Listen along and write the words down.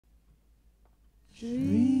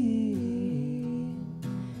Dream,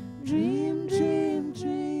 dream, dream,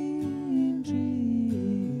 dream,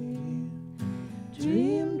 dream.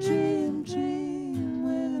 Dream, dream, dream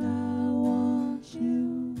when I want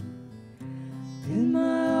you. In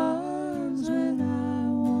my arms when I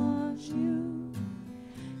want you.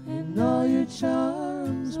 And all your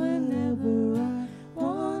charms whenever I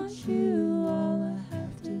want you. All I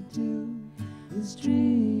have to do is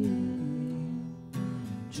dream.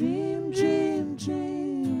 Dream, dream,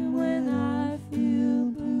 dream when I feel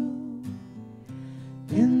blue.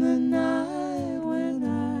 In the night when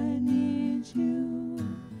I need you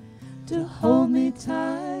to hold me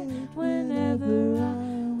tight whenever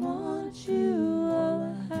I want you. All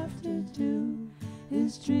I have to do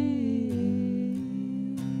is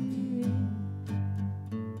dream.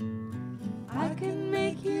 I can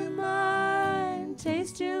make you mine,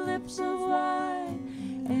 taste your lips of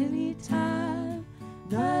wine anytime,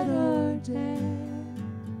 night or day.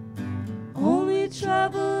 Only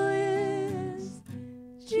trouble is,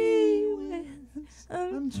 gee whiz,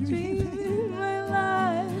 I'm dreaming my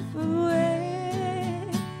life away.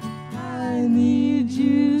 I need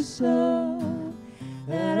you so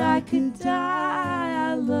that I could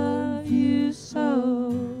die. I love you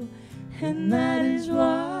so, and that is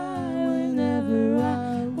why whenever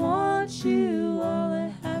I want you, all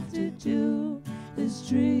I have to do is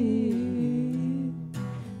dream.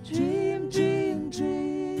 Dream, dream,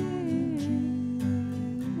 dream, dream.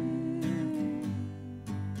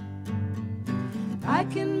 I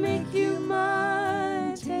can make you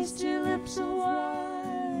mine, taste your lips of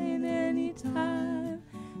wine anytime,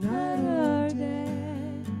 night or day.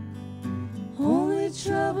 Only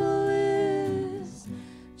trouble is,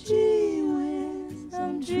 gee whiz,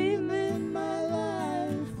 I'm dreaming my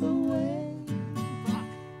life away.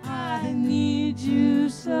 I need you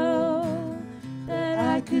so that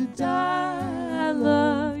I could die. I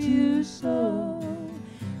love you so,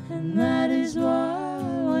 and that is why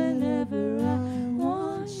whenever I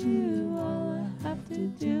want you, all I have to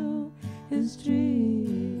do is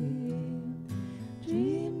dream.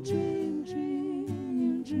 Dream, dream,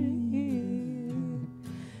 dream, dream.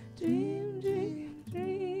 Dream, dream,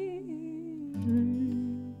 dream,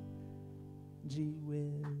 dream. Gee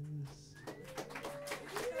whiz.